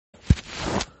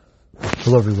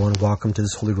Hello everyone, welcome to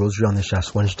this Holy Rosary on this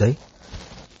Ash Wednesday.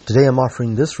 Today I'm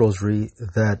offering this rosary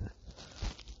that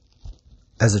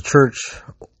as a church,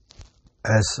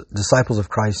 as disciples of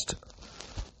Christ,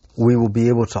 we will be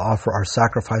able to offer our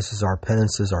sacrifices, our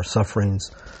penances, our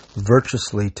sufferings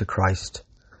virtuously to Christ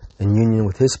in union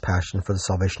with His passion for the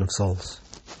salvation of souls.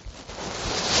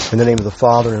 In the name of the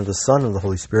Father, and of the Son, and of the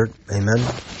Holy Spirit, Amen.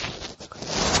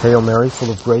 Hail Mary, full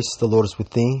of grace, the Lord is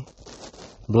with thee.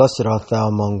 Blessed art thou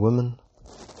among women,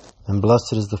 and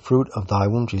blessed is the fruit of thy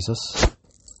womb, Jesus.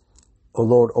 O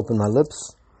Lord, open my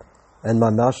lips, and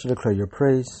my mouth shall declare your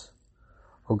praise.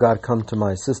 O God, come to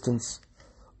my assistance.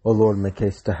 O Lord, make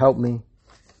haste to help me.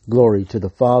 Glory to the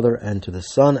Father, and to the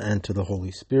Son, and to the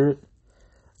Holy Spirit,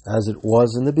 as it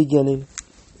was in the beginning,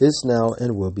 is now,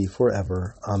 and will be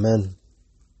forever. Amen.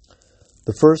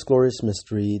 The first glorious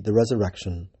mystery, the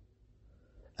Resurrection.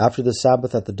 After the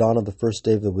Sabbath, at the dawn of the first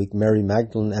day of the week, Mary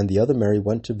Magdalene and the other Mary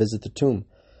went to visit the tomb.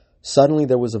 Suddenly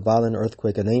there was a violent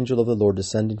earthquake. An angel of the Lord,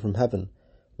 descending from heaven,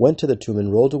 went to the tomb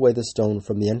and rolled away the stone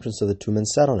from the entrance of the tomb and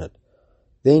sat on it.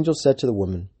 The angel said to the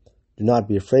woman, "Do not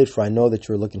be afraid, for I know that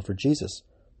you are looking for Jesus,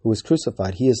 who was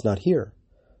crucified. He is not here,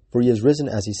 for he is risen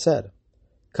as he said.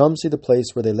 Come see the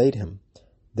place where they laid him.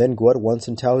 Then go at once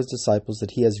and tell his disciples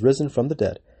that he has risen from the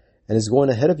dead and is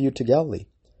going ahead of you to Galilee.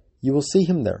 You will see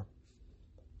him there."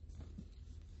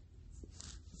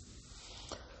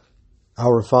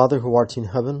 Our Father, who art in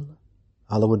heaven,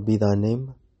 hallowed be thy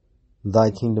name. Thy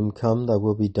kingdom come, thy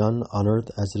will be done on earth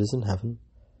as it is in heaven.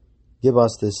 Give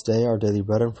us this day our daily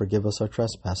bread, and forgive us our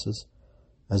trespasses,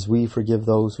 as we forgive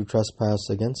those who trespass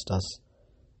against us.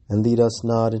 And lead us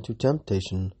not into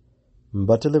temptation,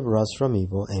 but deliver us from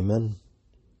evil. Amen.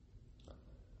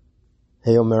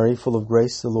 Hail Mary, full of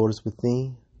grace, the Lord is with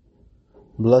thee.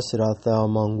 Blessed art thou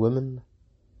among women,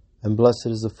 and blessed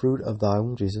is the fruit of thy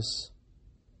womb, Jesus.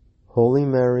 Holy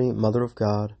Mary, Mother of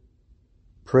God,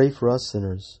 pray for us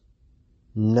sinners,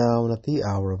 now and at the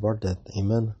hour of our death.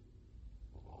 Amen.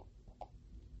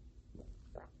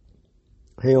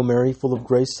 Hail Mary, full of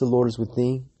grace, the Lord is with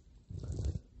thee.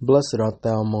 Blessed art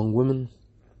thou among women,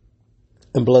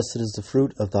 and blessed is the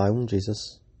fruit of thy womb,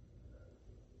 Jesus.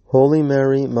 Holy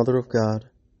Mary, Mother of God,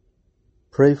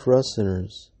 pray for us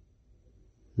sinners,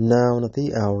 now and at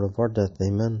the hour of our death.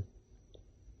 Amen.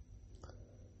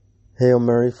 Hail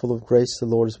Mary, full of grace, the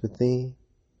Lord is with thee.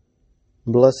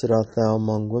 Blessed art thou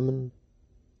among women,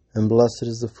 and blessed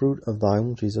is the fruit of thy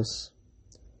womb, Jesus.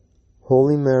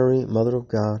 Holy Mary, Mother of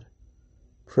God,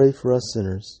 pray for us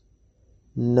sinners,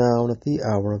 now and at the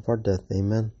hour of our death.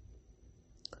 Amen.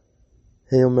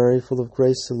 Hail Mary, full of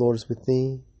grace, the Lord is with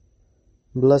thee.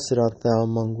 Blessed art thou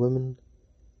among women,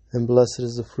 and blessed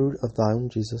is the fruit of thy womb,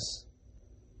 Jesus.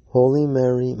 Holy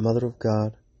Mary, Mother of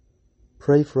God,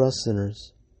 pray for us sinners,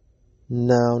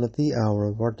 now and at the hour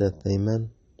of our death.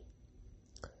 Amen.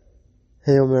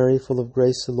 Hail Mary, full of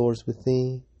grace, the Lord is with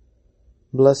thee.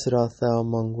 Blessed art thou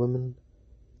among women,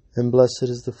 and blessed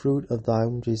is the fruit of thy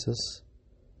womb, Jesus.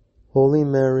 Holy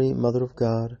Mary, Mother of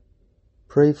God,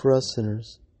 pray for us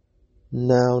sinners,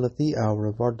 now and at the hour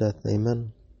of our death.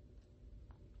 Amen.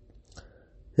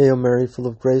 Hail Mary, full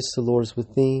of grace, the Lord is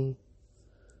with thee.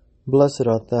 Blessed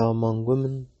art thou among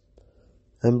women,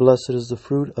 and blessed is the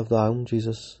fruit of thy womb,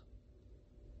 Jesus.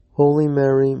 Holy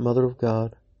Mary, Mother of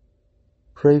God,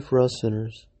 pray for us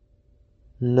sinners,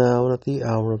 now and at the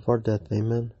hour of our death.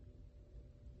 Amen.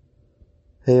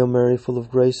 Hail Mary, full of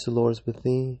grace, the Lord is with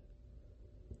thee.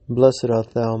 Blessed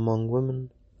art thou among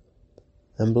women,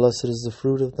 and blessed is the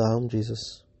fruit of thy womb,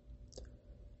 Jesus.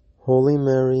 Holy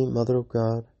Mary, Mother of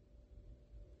God,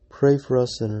 pray for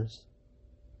us sinners,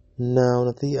 now and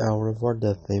at the hour of our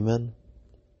death. Amen.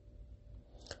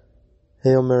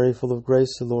 Hail Mary, full of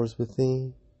grace, the Lord is with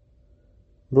thee.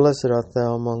 Blessed art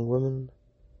thou among women,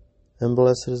 and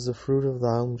blessed is the fruit of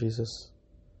thy womb, Jesus.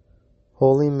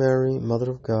 Holy Mary,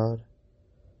 Mother of God,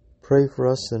 pray for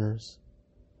us sinners,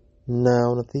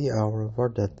 now and at the hour of our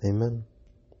death. Amen.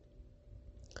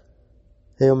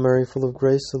 Hail Mary, full of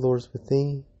grace, the Lord is with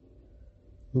thee.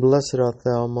 Blessed art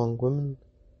thou among women,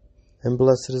 and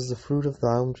blessed is the fruit of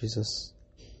thy womb, Jesus.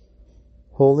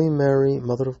 Holy Mary,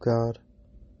 Mother of God,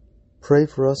 pray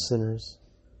for us sinners,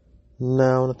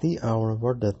 now and at the hour of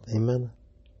our death. Amen.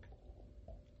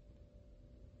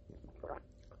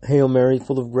 Hail Mary,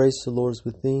 full of grace, the Lord is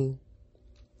with thee.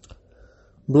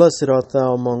 Blessed art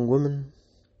thou among women,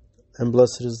 and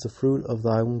blessed is the fruit of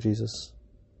thy womb, Jesus.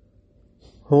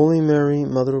 Holy Mary,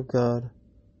 Mother of God,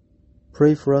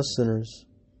 pray for us sinners,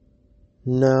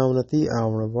 now and at the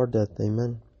hour of our death.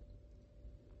 Amen.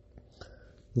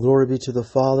 Glory be to the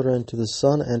Father, and to the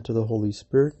Son, and to the Holy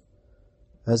Spirit,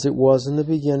 as it was in the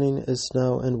beginning, is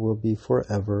now, and will be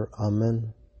forever.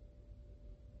 Amen.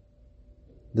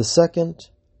 The second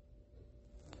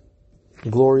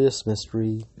glorious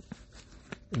mystery,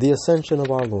 the Ascension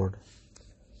of our Lord.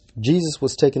 Jesus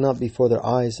was taken up before their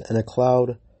eyes, and a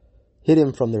cloud hid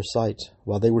him from their sight.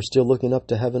 While they were still looking up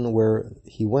to heaven where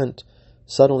he went,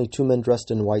 suddenly 2 men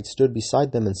dressed in white stood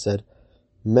beside them and said,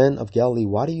 "Men of Galilee,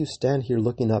 why do you stand here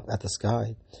looking up at the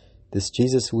sky? This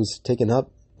Jesus who was taken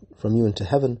up from you into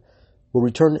heaven will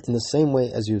return in the same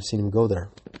way as you have seen him go there."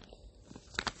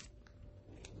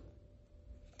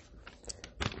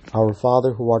 Our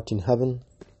Father, who art in heaven,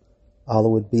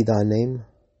 hallowed be thy name.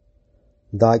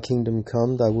 Thy kingdom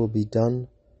come, thy will be done,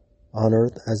 on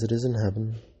earth as it is in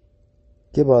heaven.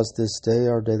 Give us this day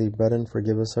our daily bread, and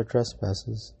forgive us our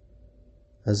trespasses,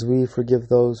 as we forgive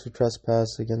those who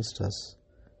trespass against us.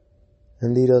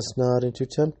 And lead us not into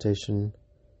temptation,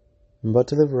 but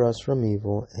deliver us from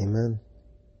evil. Amen.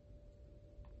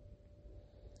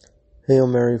 Hail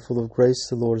Mary, full of grace,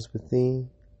 the Lord is with thee.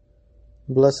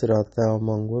 Blessed art thou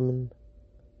among women,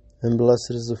 and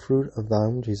blessed is the fruit of thy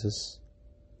womb, Jesus.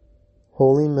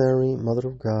 Holy Mary, Mother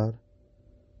of God,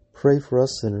 pray for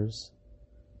us sinners,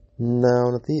 now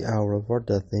and at the hour of our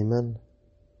death. Amen.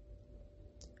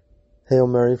 Hail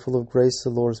Mary, full of grace, the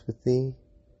Lord is with thee.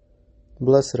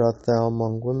 Blessed art thou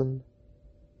among women,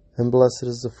 and blessed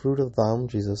is the fruit of thy womb,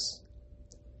 Jesus.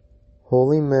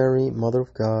 Holy Mary, Mother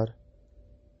of God,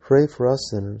 pray for us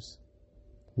sinners,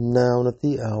 now and at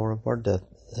the hour of our death.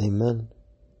 Amen.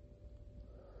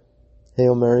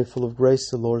 Hail Mary, full of grace,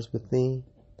 the Lord is with thee.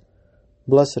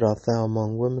 Blessed art thou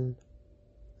among women,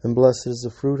 and blessed is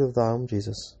the fruit of thy womb,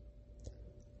 Jesus.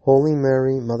 Holy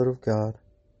Mary, Mother of God,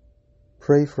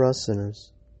 pray for us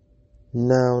sinners,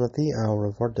 now and at the hour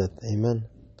of our death. Amen.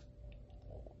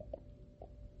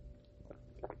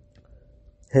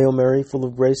 Hail Mary, full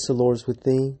of grace, the Lord is with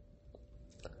thee.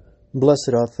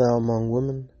 Blessed art thou among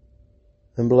women,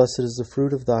 and blessed is the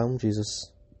fruit of thy womb,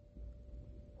 Jesus.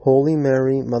 Holy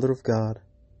Mary, Mother of God,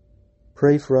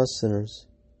 pray for us sinners,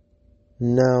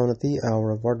 now and at the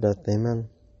hour of our death. Amen.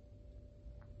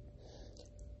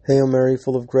 Hail Mary,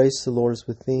 full of grace, the Lord is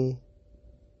with thee.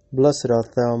 Blessed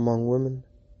art thou among women,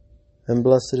 and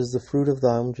blessed is the fruit of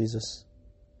thy womb, Jesus.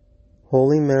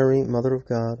 Holy Mary, Mother of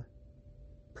God,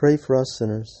 pray for us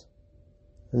sinners,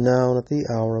 now and at the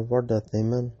hour of our death.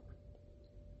 Amen.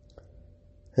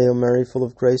 Hail Mary, full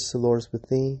of grace, the Lord is with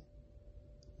thee.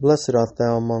 Blessed art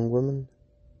thou among women,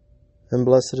 and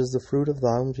blessed is the fruit of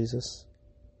thy womb, Jesus.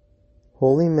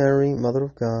 Holy Mary, Mother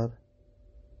of God,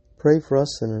 pray for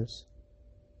us sinners,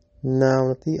 now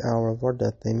and at the hour of our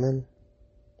death. Amen.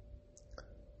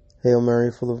 Hail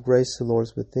Mary, full of grace, the Lord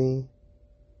is with thee.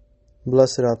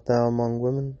 Blessed art thou among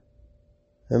women,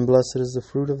 and blessed is the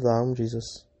fruit of thy womb,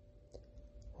 Jesus.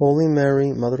 Holy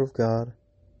Mary, Mother of God,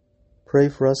 pray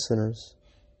for us sinners,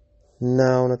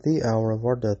 now and at the hour of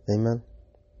our death. Amen.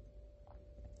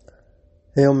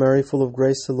 Hail Mary, full of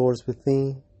grace, the Lord is with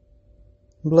thee.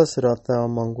 Blessed art thou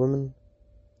among women,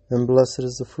 and blessed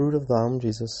is the fruit of thy womb,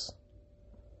 Jesus.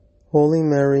 Holy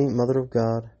Mary, Mother of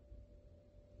God,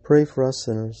 pray for us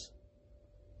sinners,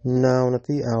 now and at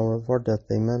the hour of our death.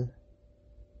 Amen.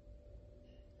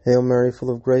 Hail Mary,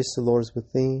 full of grace, the Lord is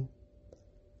with thee.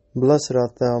 Blessed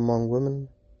art thou among women,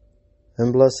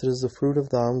 and blessed is the fruit of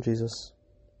thy womb, Jesus.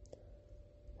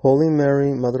 Holy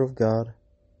Mary, Mother of God,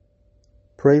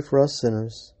 pray for us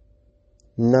sinners,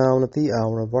 now and at the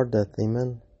hour of our death.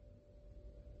 Amen.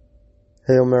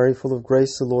 Hail Mary, full of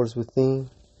grace, the Lord is with thee.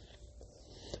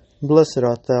 Blessed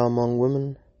art thou among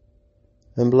women,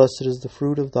 and blessed is the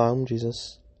fruit of thy womb,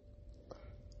 Jesus.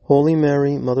 Holy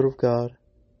Mary, Mother of God,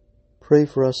 pray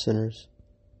for us sinners,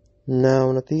 now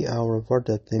and at the hour of our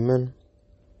death. Amen.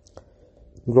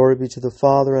 Glory be to the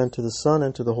Father, and to the Son,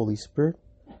 and to the Holy Spirit,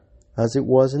 as it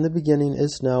was in the beginning,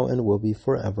 is now, and will be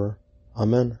forever.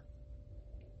 Amen.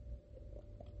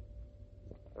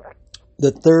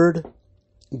 The third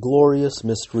glorious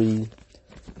mystery,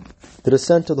 the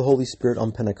descent of the Holy Spirit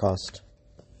on Pentecost.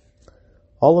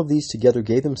 All of these together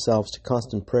gave themselves to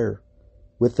constant prayer.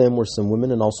 With them were some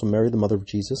women, and also Mary, the mother of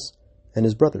Jesus, and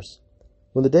his brothers.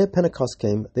 When the day of Pentecost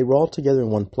came, they were all together in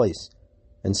one place.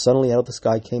 And suddenly out of the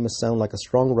sky came a sound like a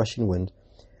strong rushing wind,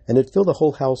 and it filled the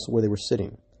whole house where they were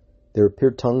sitting. There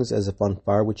appeared tongues as if on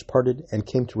fire, which parted and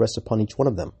came to rest upon each one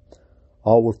of them.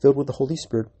 All were filled with the Holy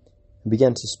Spirit, and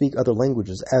began to speak other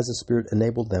languages as the Spirit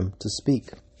enabled them to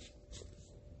speak.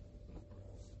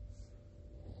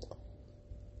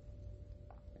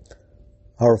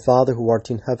 Our Father, who art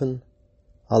in heaven,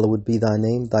 hallowed be thy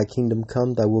name. Thy kingdom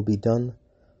come, thy will be done,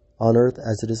 on earth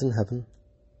as it is in heaven.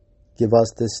 Give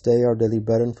us this day our daily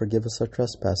bread, and forgive us our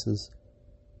trespasses,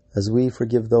 as we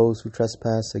forgive those who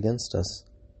trespass against us.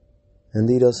 And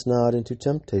lead us not into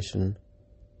temptation,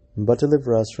 but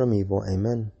deliver us from evil.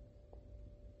 Amen.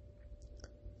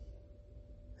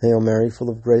 Hail Mary, full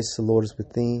of grace, the Lord is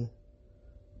with thee.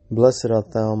 Blessed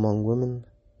art thou among women,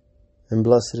 and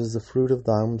blessed is the fruit of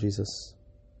thy womb, Jesus.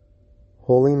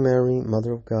 Holy Mary,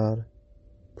 Mother of God,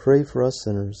 pray for us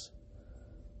sinners,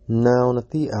 now and at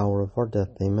the hour of our death.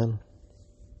 Amen.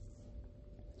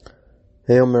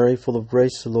 Hail Mary, full of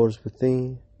grace, the Lord is with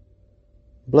thee.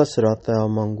 Blessed art thou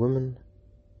among women,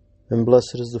 and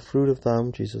blessed is the fruit of thy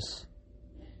womb, Jesus.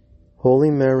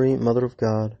 Holy Mary, Mother of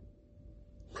God,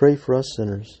 pray for us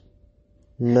sinners,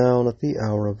 now and at the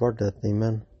hour of our death.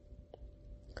 Amen.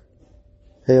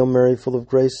 Hail Mary, full of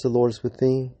grace, the Lord is with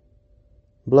thee.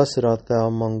 Blessed art thou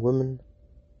among women,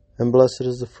 and blessed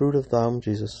is the fruit of thy womb,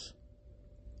 Jesus.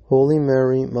 Holy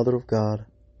Mary, Mother of God,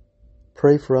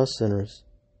 pray for us sinners,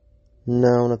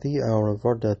 now and at the hour of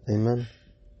our death. Amen.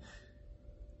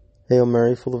 Hail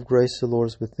Mary, full of grace, the Lord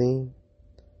is with thee.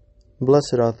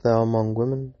 Blessed art thou among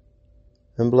women,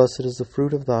 and blessed is the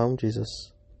fruit of thy womb,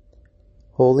 Jesus.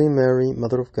 Holy Mary,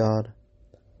 Mother of God,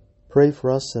 pray for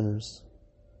us sinners,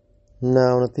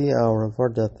 now and at the hour of our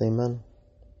death. Amen.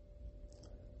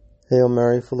 Hail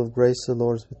Mary, full of grace, the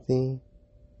Lord is with thee.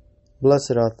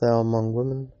 Blessed art thou among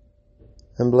women,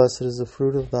 and blessed is the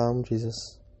fruit of thy womb,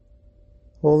 Jesus.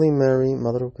 Holy Mary,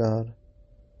 Mother of God,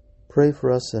 pray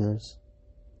for us sinners,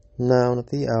 now and at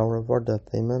the hour of our death.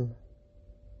 Amen.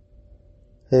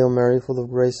 Hail Mary, full of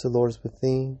grace, the Lord is with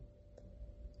thee.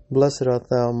 Blessed art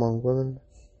thou among women,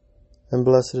 and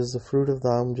blessed is the fruit of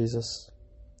thy womb, Jesus.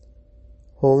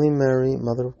 Holy Mary,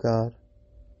 Mother of God,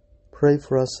 pray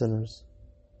for us sinners,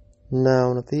 now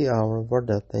and at the hour of our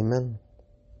death. Amen.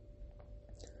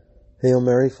 Hail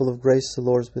Mary, full of grace, the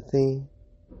Lord is with thee.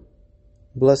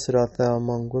 Blessed art thou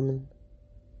among women,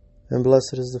 and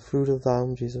blessed is the fruit of thy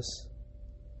womb, Jesus.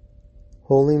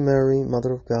 Holy Mary,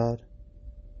 Mother of God,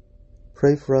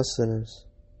 pray for us sinners,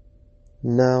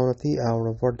 now and at the hour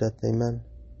of our death. Amen.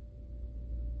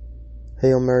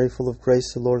 Hail Mary, full of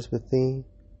grace, the Lord is with thee.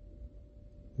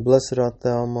 Blessed art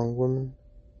thou among women,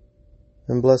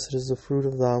 and blessed is the fruit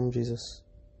of thy womb, Jesus.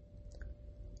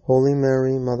 Holy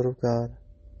Mary, Mother of God,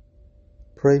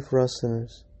 pray for us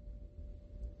sinners,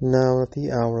 now and at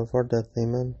the hour of our death.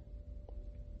 Amen.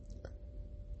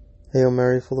 Hail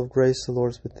Mary, full of grace, the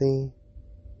Lord is with thee.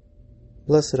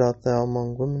 Blessed art thou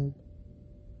among women,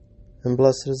 and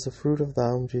blessed is the fruit of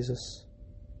thy womb, Jesus.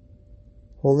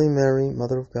 Holy Mary,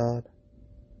 Mother of God,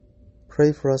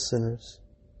 pray for us sinners,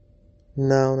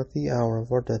 now and at the hour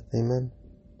of our death. Amen.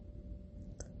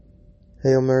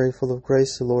 Hail Mary, full of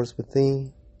grace, the Lord is with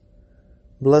thee.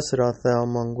 Blessed art thou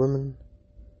among women,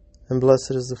 and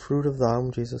blessed is the fruit of thy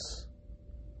womb, Jesus.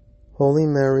 Holy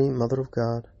Mary, Mother of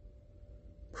God,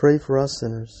 pray for us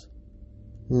sinners,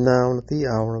 now and at the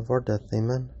hour of our death.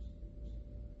 Amen.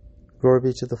 Glory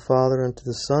be to the Father, and to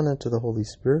the Son, and to the Holy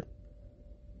Spirit,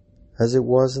 as it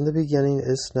was in the beginning,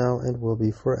 is now, and will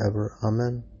be forever.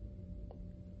 Amen.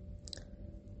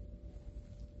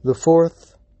 The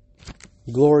fourth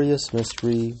glorious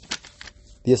mystery,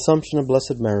 the Assumption of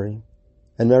Blessed Mary.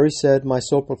 And Mary said, My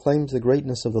soul proclaims the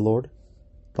greatness of the Lord.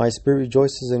 My spirit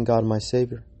rejoices in God my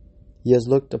Saviour. He has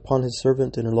looked upon his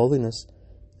servant in her lowliness,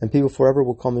 and people forever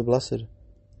will call me blessed.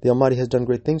 The Almighty has done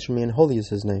great things for me, and holy is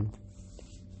his name.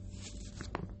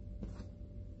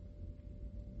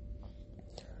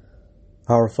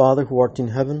 Our Father, who art in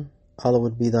heaven,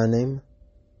 hallowed be thy name.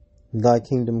 Thy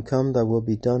kingdom come, thy will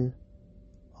be done,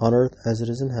 on earth as it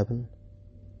is in heaven.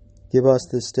 Give us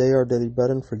this day our daily bread,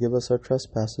 and forgive us our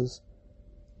trespasses,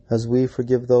 as we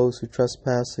forgive those who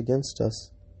trespass against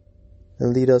us.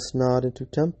 And lead us not into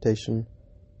temptation,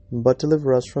 but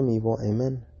deliver us from evil.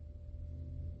 Amen.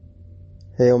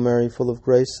 Hail Mary, full of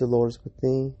grace, the Lord is with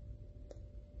thee.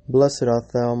 Blessed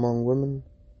art thou among women,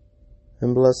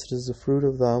 and blessed is the fruit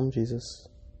of thy womb, Jesus.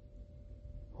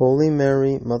 Holy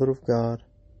Mary, Mother of God,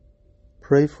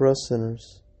 pray for us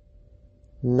sinners,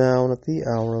 now and at the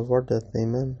hour of our death.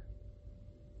 Amen.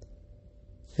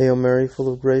 Hail Mary,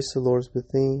 full of grace, the Lord is with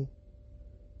thee.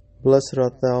 Blessed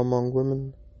art thou among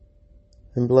women,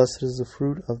 and blessed is the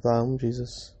fruit of thy womb,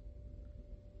 Jesus.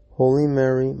 Holy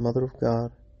Mary, Mother of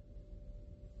God,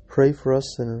 pray for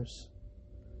us sinners,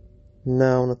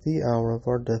 now and at the hour of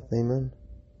our death. Amen.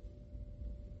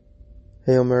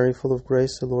 Hail Mary, full of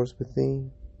grace, the Lord is with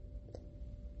thee.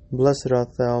 Blessed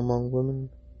art thou among women,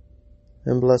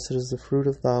 and blessed is the fruit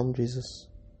of thy womb, Jesus.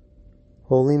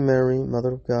 Holy Mary,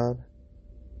 Mother of God,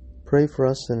 pray for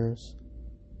us sinners,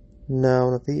 now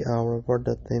and at the hour of our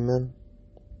death. Amen.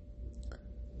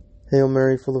 Hail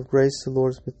Mary, full of grace, the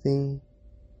Lord is with thee.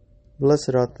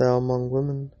 Blessed art thou among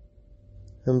women,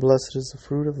 and blessed is the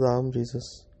fruit of thy womb,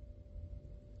 Jesus.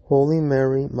 Holy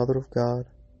Mary, Mother of God,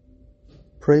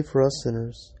 pray for us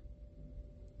sinners,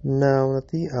 now and at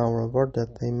the hour of our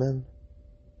death. Amen.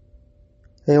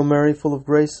 Hail Mary, full of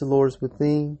grace, the Lord is with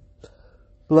thee.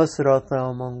 Blessed art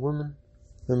thou among women,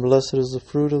 and blessed is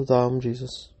the fruit of thy womb,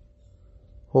 Jesus.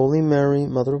 Holy Mary,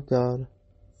 Mother of God,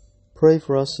 pray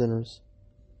for us sinners,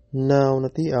 now and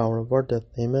at the hour of our death.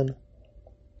 Amen.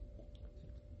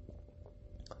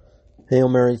 Hail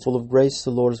Mary, full of grace,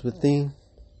 the Lord is with thee.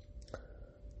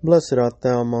 Blessed art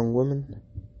thou among women,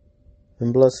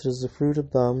 and blessed is the fruit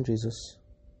of thy womb, Jesus.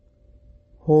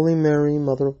 Holy Mary,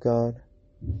 Mother of God,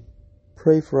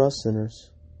 pray for us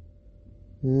sinners,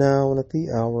 now and at the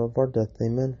hour of our death.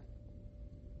 Amen.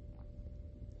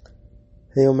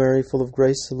 Hail Mary, full of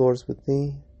grace, the Lord is with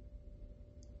thee.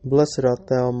 Blessed art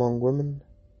thou among women,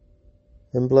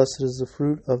 and blessed is the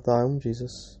fruit of thy womb,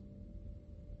 Jesus.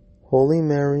 Holy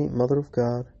Mary, Mother of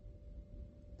God,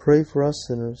 pray for us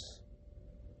sinners,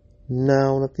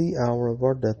 now and at the hour of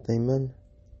our death. Amen.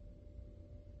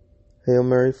 Hail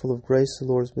Mary, full of grace, the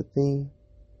Lord is with thee.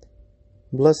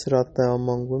 Blessed art thou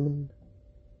among women,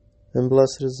 and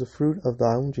blessed is the fruit of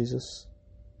thy womb, Jesus.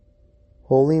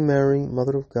 Holy Mary,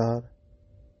 Mother of God,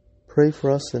 pray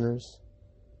for us sinners,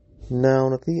 now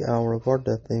and at the hour of our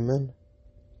death. Amen.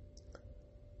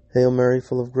 Hail Mary,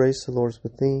 full of grace, the Lord is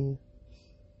with thee.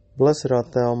 Blessed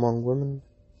art thou among women,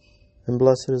 and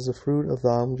blessed is the fruit of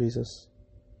thy womb, Jesus.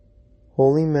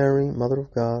 Holy Mary, Mother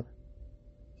of God,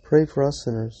 pray for us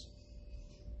sinners,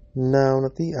 now and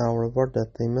at the hour of our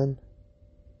death. Amen.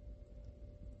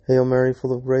 Hail Mary,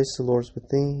 full of grace, the Lord is with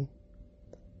thee.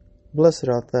 Blessed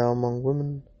art thou among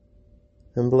women,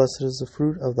 and blessed is the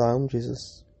fruit of thy womb,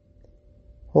 Jesus.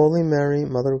 Holy Mary,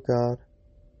 Mother of God,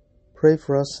 pray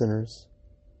for us sinners,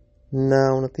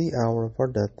 now and at the hour of our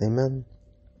death. Amen.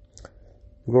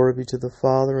 Glory be to the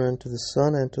Father, and to the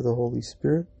Son, and to the Holy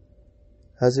Spirit,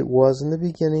 as it was in the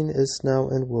beginning, is now,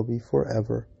 and will be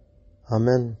forever.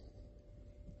 Amen.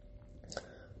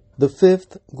 The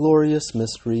fifth glorious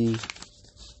mystery,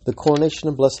 the coronation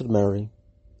of Blessed Mary.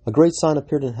 A great sign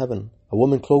appeared in heaven, a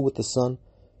woman clothed with the sun,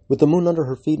 with the moon under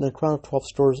her feet, and a crown of 12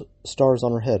 stars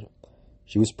on her head.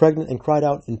 She was pregnant and cried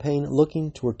out in pain,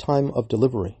 looking to her time of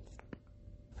delivery.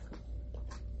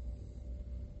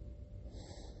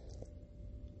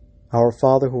 Our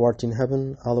Father, who art in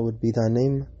heaven, hallowed be thy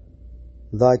name.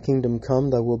 Thy kingdom come,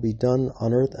 thy will be done,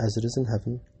 on earth as it is in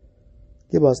heaven.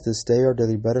 Give us this day our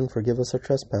daily bread, and forgive us our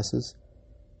trespasses,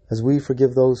 as we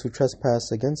forgive those who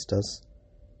trespass against us.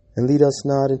 And lead us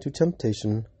not into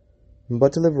temptation,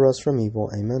 but deliver us from evil.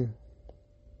 Amen.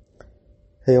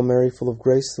 Hail Mary, full of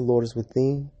grace, the Lord is with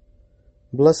thee.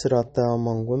 Blessed art thou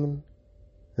among women,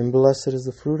 and blessed is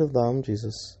the fruit of thy womb,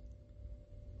 Jesus.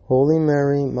 Holy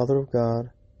Mary, Mother of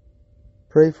God,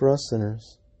 pray for us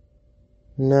sinners,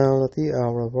 now and at the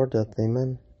hour of our death.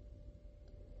 Amen.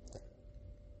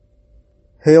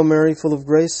 Hail Mary, full of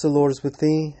grace, the Lord is with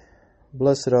thee.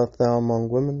 Blessed art thou among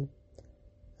women,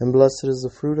 and blessed is the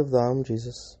fruit of thy womb,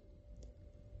 Jesus.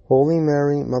 Holy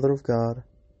Mary, Mother of God,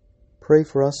 pray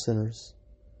for us sinners,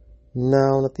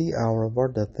 now and at the hour of our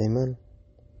death. Amen.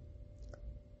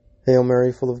 Hail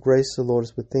Mary, full of grace, the Lord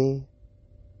is with thee.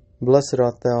 Blessed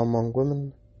art thou among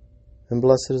women, and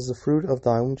blessed is the fruit of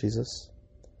thy womb, Jesus.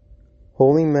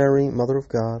 Holy Mary, Mother of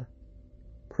God,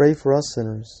 pray for us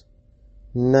sinners,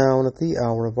 now and at the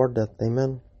hour of our death.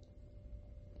 Amen.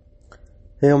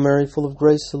 Hail Mary, full of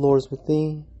grace, the Lord is with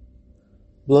thee.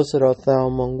 Blessed art thou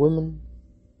among women,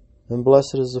 and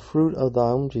blessed is the fruit of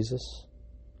thy womb, Jesus.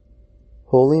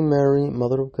 Holy Mary,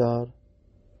 Mother of God,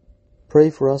 pray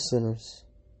for us sinners,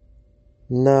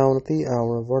 now and at the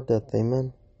hour of our death.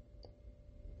 Amen.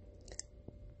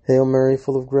 Hail Mary,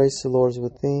 full of grace, the Lord is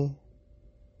with thee.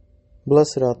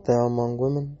 Blessed art thou among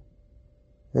women,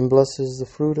 and blessed is the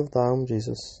fruit of thy womb,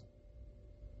 Jesus.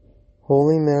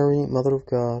 Holy Mary, Mother of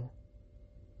God,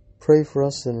 pray for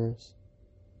us sinners,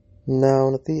 now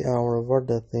and at the hour of our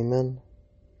death. Amen.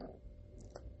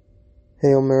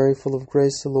 Hail Mary, full of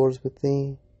grace, the Lord is with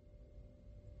thee.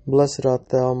 Blessed art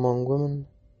thou among women,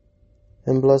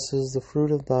 and blessed is the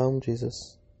fruit of thy womb,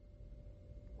 Jesus.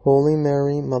 Holy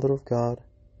Mary, Mother of God,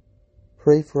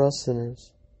 pray for us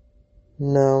sinners,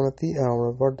 now and at the hour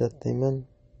of our death. Amen.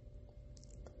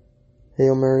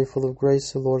 Hail Mary, full of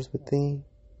grace, the Lord is with thee.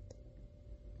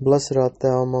 Blessed art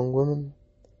thou among women,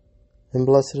 and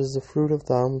blessed is the fruit of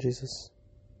thy womb, Jesus.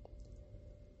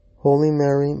 Holy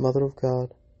Mary, Mother of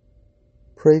God,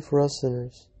 pray for us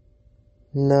sinners,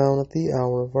 now and at the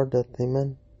hour of our death.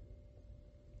 Amen.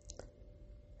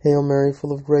 Hail Mary,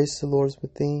 full of grace, the Lord is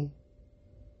with thee.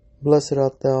 Blessed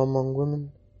art thou among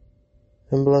women,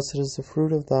 and blessed is the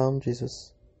fruit of thy womb,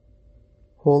 Jesus.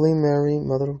 Holy Mary,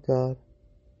 Mother of God,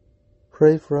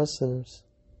 pray for us sinners,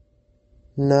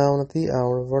 now and at the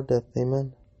hour of our death.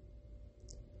 Amen.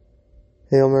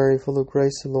 Hail Mary, full of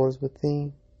grace, the Lord is with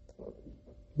thee.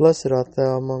 Blessed art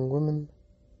thou among women,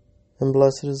 and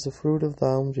blessed is the fruit of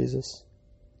thy womb, Jesus.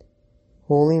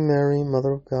 Holy Mary,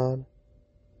 Mother of God,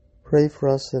 pray for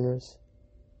us sinners,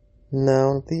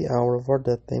 now and at the hour of our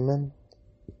death. Amen.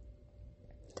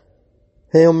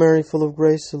 Hail Mary, full of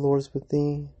grace, the Lord is with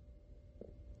thee.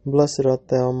 Blessed art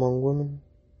thou among women,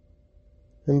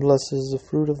 and blessed is the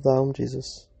fruit of thy womb,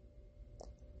 Jesus.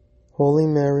 Holy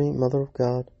Mary, Mother of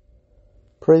God,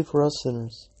 pray for us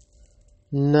sinners,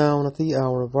 now and at the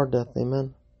hour of our death.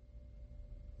 Amen.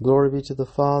 Glory be to the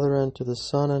Father, and to the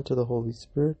Son, and to the Holy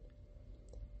Spirit,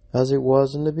 as it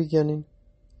was in the beginning,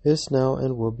 is now,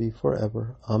 and will be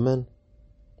forever. Amen.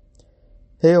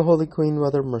 Hail, Holy Queen,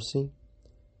 Mother of Mercy.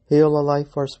 Hail, our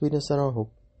life, our sweetness, and our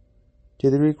hope. To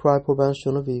thee we cry, poor banished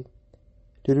children of Eve.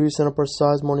 To thee we send up our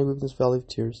sighs, mourning weep in this valley of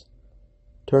tears.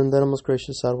 Turn then, O most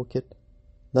gracious Advocate,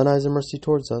 thine eyes of mercy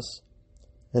towards us,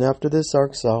 and after this our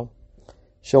exile,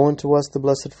 show unto us the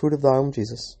blessed fruit of thy womb,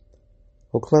 Jesus.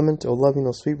 O clement, O loving,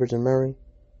 O sweet Virgin Mary,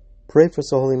 pray for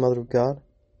us, O Holy Mother of God,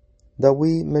 that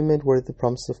we may be made worthy of the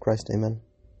promises of Christ. Amen.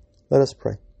 Let us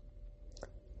pray.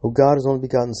 O God, whose only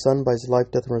begotten Son, by his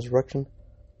life, death, and resurrection,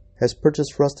 has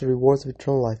purchased for us the rewards of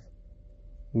eternal life,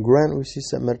 grant we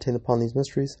cease at meditating upon these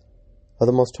mysteries of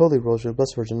the most holy Rosary of the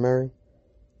Blessed Virgin Mary,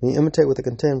 may imitate with the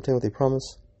content, obtain with a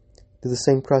promise, through the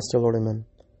same Christ our Lord. Amen.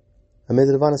 And may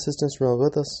the divine assistance remain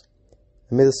with us,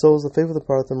 and may the souls, the favor, the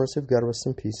power, the mercy of God rest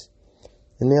in peace.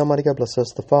 And may Almighty God bless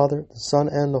us, the Father, the Son,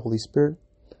 and the Holy Spirit,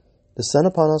 descend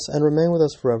upon us and remain with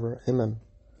us forever. Amen.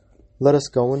 Let us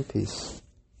go in peace.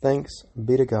 Thanks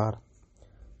be to God.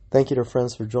 Thank you, dear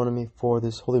friends, for joining me for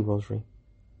this Holy Rosary.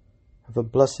 Have a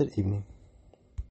blessed evening.